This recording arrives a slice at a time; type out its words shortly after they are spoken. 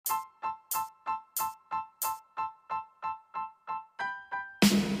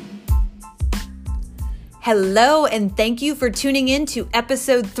Hello, and thank you for tuning in to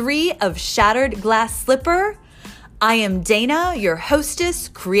episode 3 of Shattered Glass Slipper. I am Dana, your hostess,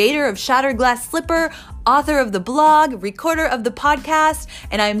 creator of Shattered Glass Slipper, author of the blog, recorder of the podcast,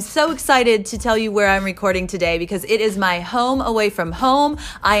 and I am so excited to tell you where I'm recording today because it is my home away from home.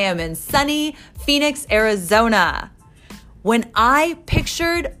 I am in sunny Phoenix, Arizona. When I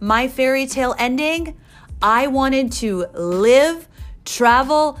pictured my fairy tale ending, I wanted to live,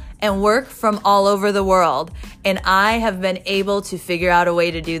 travel, and work from all over the world. And I have been able to figure out a way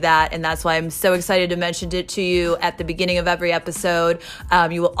to do that. And that's why I'm so excited to mention it to you at the beginning of every episode.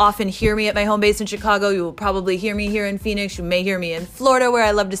 You will often hear me at my home base in Chicago. You will probably hear me here in Phoenix. You may hear me in Florida, where I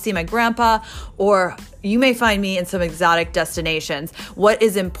love to see my grandpa, or you may find me in some exotic destinations. What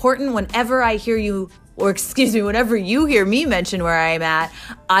is important whenever I hear you whenever you hear me mention where I'm at,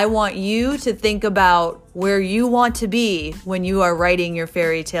 I want you to think about where you want to be when you are writing your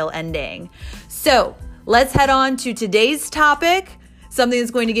fairy tale ending. So let's head on to today's topic, something that's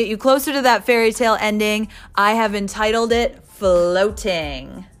going to get you closer to that fairy tale ending. I have entitled it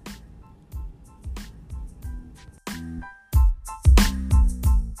Floating.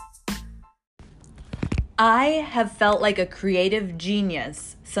 I have felt like a creative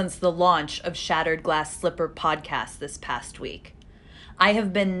genius since the launch of Shattered Glass Slipper podcast this past week. I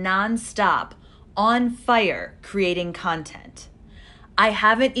have been nonstop, on fire, creating content. I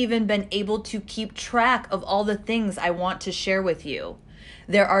haven't even been able to keep track of all the things I want to share with you.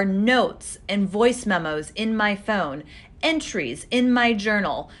 There are notes and voice memos in my phone, entries in my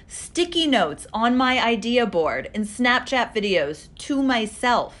journal, sticky notes on my idea board, and Snapchat videos to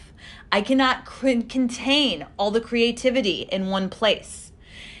myself. I cannot contain all the creativity in one place.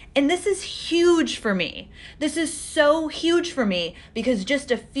 And this is huge for me. This is so huge for me because just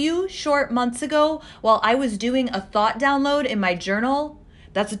a few short months ago, while I was doing a thought download in my journal,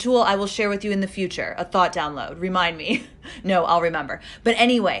 that's a tool I will share with you in the future, a thought download. Remind me. No, I'll remember. But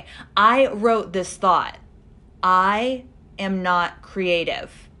anyway, I wrote this thought. I am not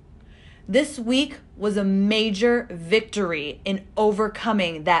creative. This week was a major victory in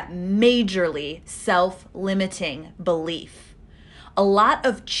overcoming that majorly self-limiting belief. A lot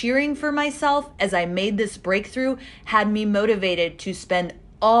of cheering for myself as I made this breakthrough had me motivated to spend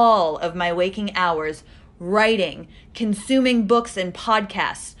all of my waking hours writing, consuming books and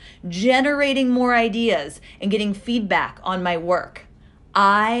podcasts, generating more ideas, and getting feedback on my work.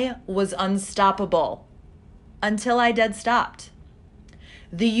 I was unstoppable until I dead stopped.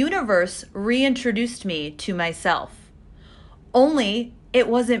 The universe reintroduced me to myself. Only it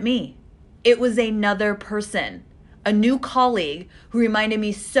wasn't me. It was another person. A new colleague who reminded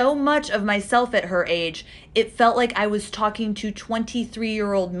me so much of myself at her age, it felt like I was talking to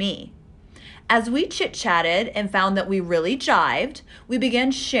 23-year-old me. As we chit-chatted and found that we really jived, we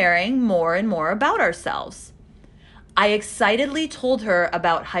began sharing more and more about ourselves. I excitedly told her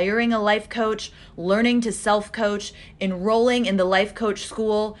about hiring a life coach, learning to self-coach, enrolling in the life coach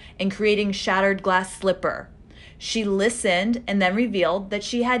school, and creating Shattered Glass Slipper. She listened and then revealed that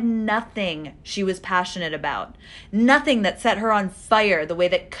she had nothing she was passionate about, nothing that set her on fire the way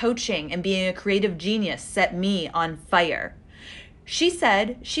that coaching and being a creative genius set me on fire. She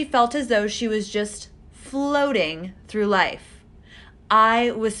said she felt as though she was just floating through life.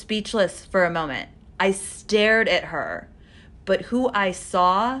 I was speechless for a moment. I stared at her, but who I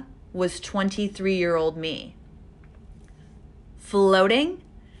saw was 23-year-old me. Floating?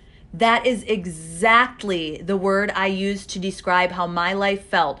 That is exactly the word I used to describe how my life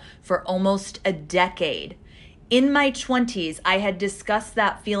felt for almost a decade. In my 20s, I had discussed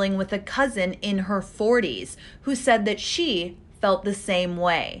that feeling with a cousin in her 40s who said that she felt the same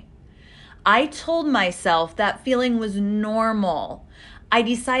way. I told myself that feeling was normal. I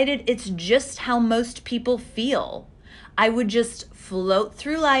decided it's just how most people feel. I would just float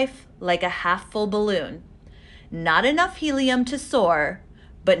through life like a half-full balloon. Not enough helium to soar,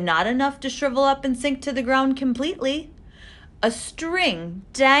 but not enough to shrivel up and sink to the ground completely. A string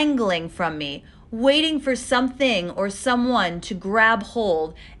dangling from me, waiting for something or someone to grab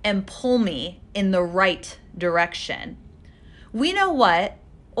hold and pull me in the right direction. We know what,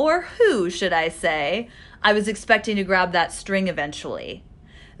 or who should I say, I was expecting to grab that string eventually.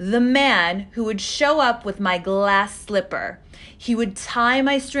 The man who would show up with my glass slipper. He would tie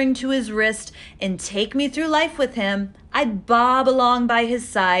my string to his wrist and take me through life with him. I'd bob along by his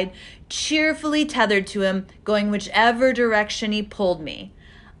side, cheerfully tethered to him, going whichever direction he pulled me.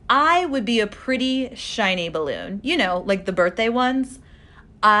 I would be a pretty shiny balloon, like the birthday ones.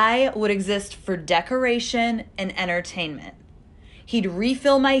 I would exist for decoration and entertainment. He'd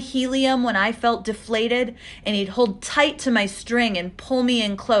refill my helium when I felt deflated, and he'd hold tight to my string and pull me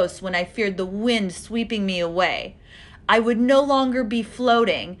in close when I feared the wind sweeping me away. I would no longer be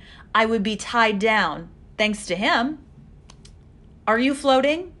floating. I would be tied down, thanks to him. Are you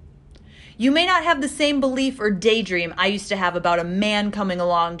floating? You may not have the same belief or daydream I used to have about a man coming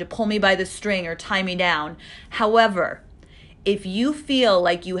along to pull me by the string or tie me down. However, if you feel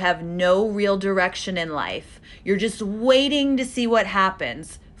like you have no real direction in life, you're just waiting to see what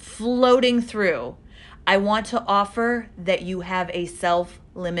happens, floating through, I want to offer that you have a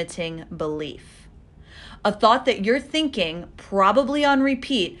self-limiting belief. A thought that you're thinking, probably on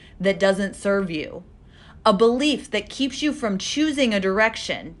repeat, that doesn't serve you. A belief that keeps you from choosing a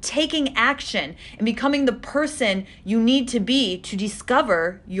direction, taking action, and becoming the person you need to be to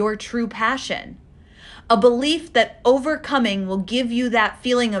discover your true passion. A belief that overcoming will give you that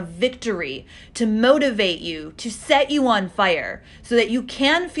feeling of victory, to motivate you, to set you on fire, so that you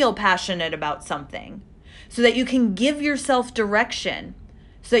can feel passionate about something, so that you can give yourself direction,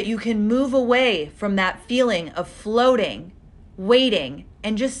 so that you can move away from that feeling of floating, waiting,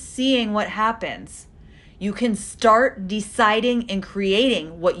 and just seeing what happens. You can start deciding and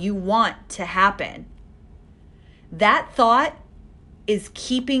creating what you want to happen. That thought is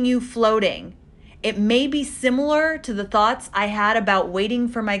keeping you floating. It may be similar to the thoughts I had about waiting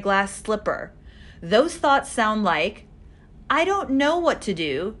for my glass slipper. Those thoughts sound like, I don't know what to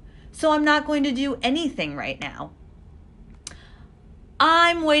do, so I'm not going to do anything right now.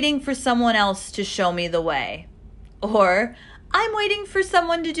 I'm waiting for someone else to show me the way. Or, I'm waiting for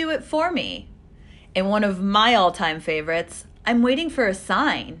someone to do it for me. And one of my all-time favorites, I'm waiting for a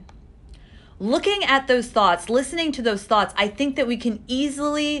sign. Looking at those thoughts, listening to those thoughts, I think that we can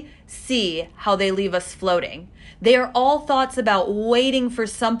easily see how they leave us floating. They are all thoughts about waiting for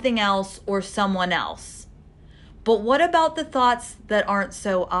something else or someone else. But what about the thoughts that aren't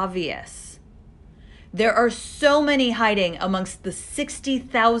so obvious? There are so many hiding amongst the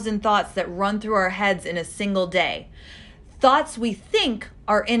 60,000 thoughts that run through our heads in a single day. Thoughts we think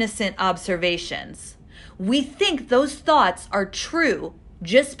are innocent observations. We think those thoughts are true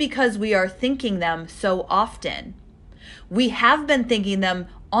just because we are thinking them so often. We have been thinking them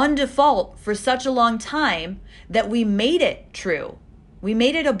on default for such a long time that we made it true. We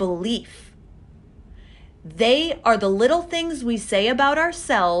made it a belief. They are the little things we say about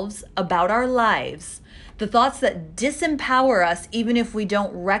ourselves, about our lives, the thoughts that disempower us even if we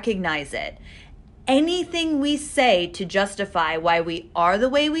don't recognize it. Anything we say to justify why we are the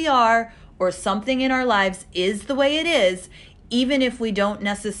way we are or something in our lives is the way it is, even if we don't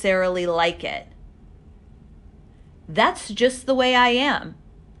necessarily like it. That's just the way I am.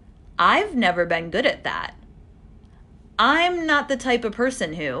 I've never been good at that. I'm not the type of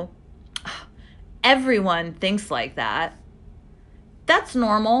person who, everyone thinks like that. That's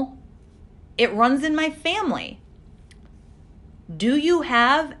normal. It runs in my family. Do you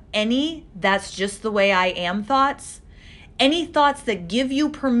have any "that's just the way I am" thoughts? Any thoughts that give you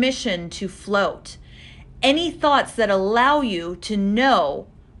permission to float? Any thoughts that allow you to know,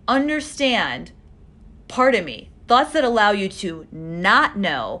 understand, thoughts that allow you to not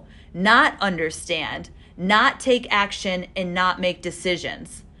know, not understand, not take action, and not make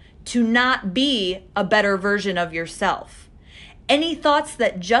decisions, to not be a better version of yourself. Any thoughts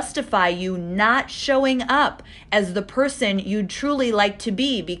that justify you not showing up as the person you'd truly like to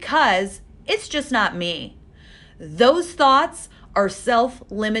be because it's just not me. Those thoughts are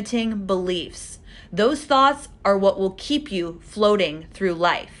self-limiting beliefs. Those thoughts are what will keep you floating through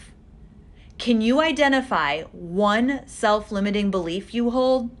life. Can you identify one self-limiting belief you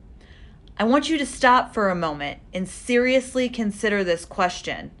hold? I want you to stop for a moment and seriously consider this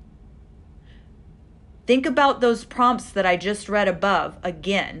question. Think about those prompts that I just read above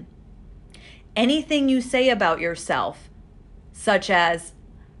again. Anything you say about yourself, such as,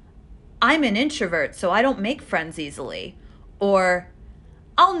 I'm an introvert, so I don't make friends easily, or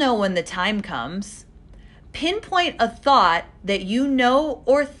I'll know when the time comes. Pinpoint a thought that you know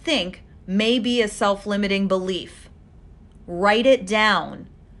or think may be a self-limiting belief. Write it down.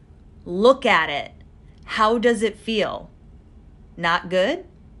 Look at it. How does it feel? Not good?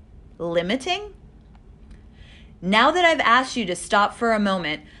 Limiting? Now that I've asked you to stop for a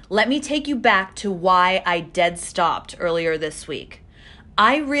moment, let me take you back to why I dead stopped earlier this week.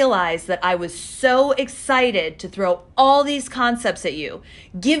 I realized that I was so excited to throw all these concepts at you,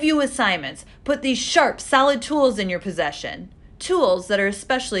 give you assignments, put these sharp, solid tools in your possession. Tools that are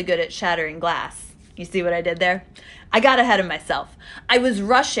especially good at shattering glass. You see what I did there? I got ahead of myself. I was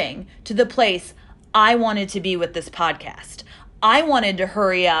rushing to the place I wanted to be with this podcast. I wanted to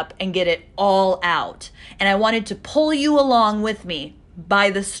hurry up and get it all out. And I wanted to pull you along with me by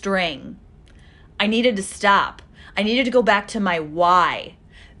the string. I needed to stop. I needed to go back to my why.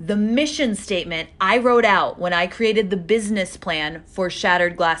 The mission statement I wrote out when I created the business plan for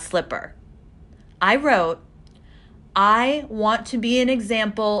Shattered Glass Slipper. I wrote, I want to be an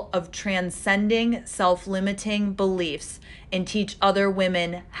example of transcending self-limiting beliefs and teach other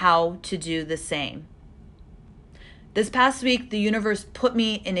women how to do the same. This past week, the universe put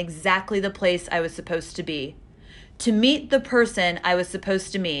me in exactly the place I was supposed to be, to meet the person I was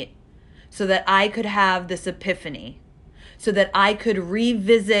supposed to meet, so that I could have this epiphany, so that I could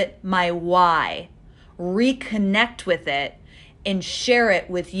revisit my why, reconnect with it, and share it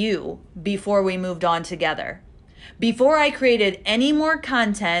with you before we moved on together. Before I created any more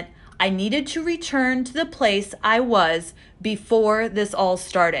content, I needed to return to the place I was before this all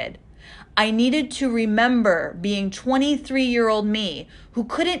started. I needed to remember being 23-year-old me who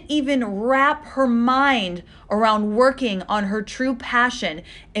couldn't even wrap her mind around working on her true passion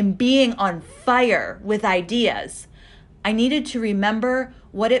and being on fire with ideas. I needed to remember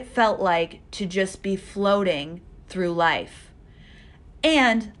what it felt like to just be floating through life.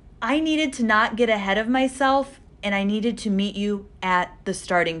 And I needed to not get ahead of myself, and I needed to meet you at the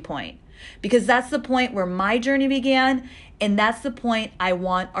starting point, because that's the point where my journey began, and that's the point I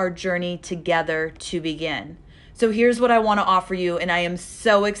want our journey together to begin. So here's what I want to offer you, and I am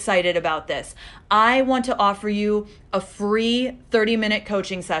so excited about this. I want to offer you a free 30-minute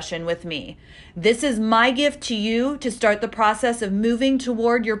coaching session with me. This is my gift to you to start the process of moving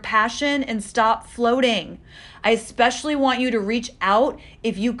toward your passion and stop floating. I especially want you to reach out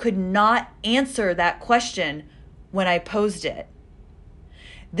if you could not answer that question when I posed it.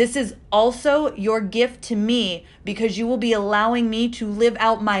 This is also your gift to me because you will be allowing me to live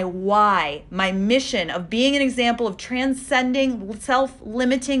out my why, my mission of being an example of transcending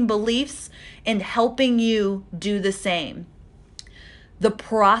self-limiting beliefs and helping you do the same. The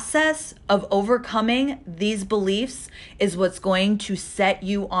process of overcoming these beliefs is what's going to set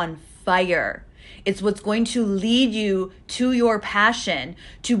you on fire. It's what's going to lead you to your passion,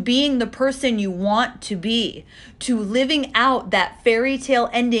 to being the person you want to be, to living out that fairy tale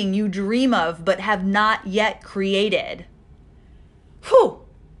ending you dream of but have not yet created. Whew!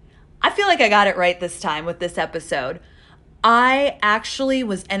 I feel like I got it right this time with this episode. I actually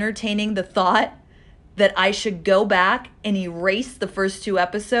was entertaining the thought that I should go back and erase the first 2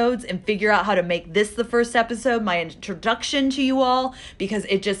 episodes and figure out how to make this the first episode, my introduction to you all, because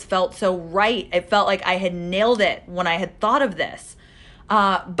it just felt so right. It felt like I had nailed it when I had thought of this.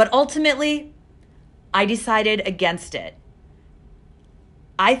 But ultimately, I decided against it.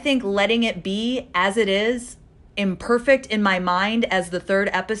 I think letting it be as it is, imperfect in my mind as the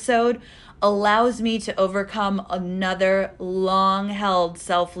 3rd episode, allows me to overcome another long-held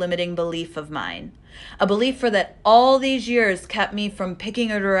self-limiting belief of mine. A belief for that all these years kept me from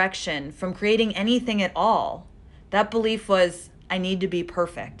picking a direction, from creating anything at all. That belief was, I need to be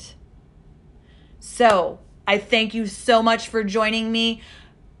perfect. So, I thank you so much for joining me.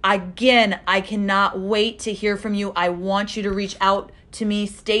 Again, I cannot wait to hear from you. I want you to reach out to me.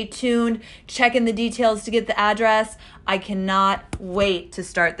 Stay tuned. Check in the details to get the address. I cannot wait to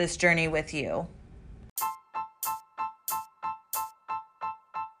start this journey with you.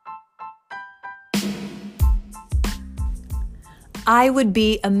 I would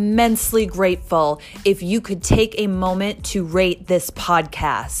be immensely grateful if you could take a moment to rate this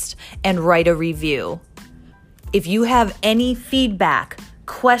podcast and write a review. If you have any feedback,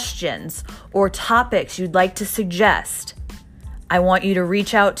 questions, or topics you'd like to suggest, I want you to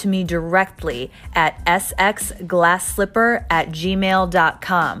reach out to me directly at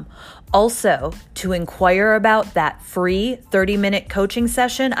sxglassslipper@gmail.com. Also, to inquire about that free 30-minute coaching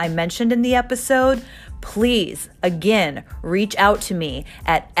session I mentioned in the episode, please, again, reach out to me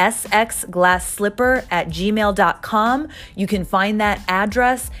at sxglassslipper@gmail.com. You can find that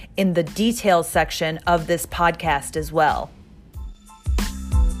address in the details section of this podcast as well.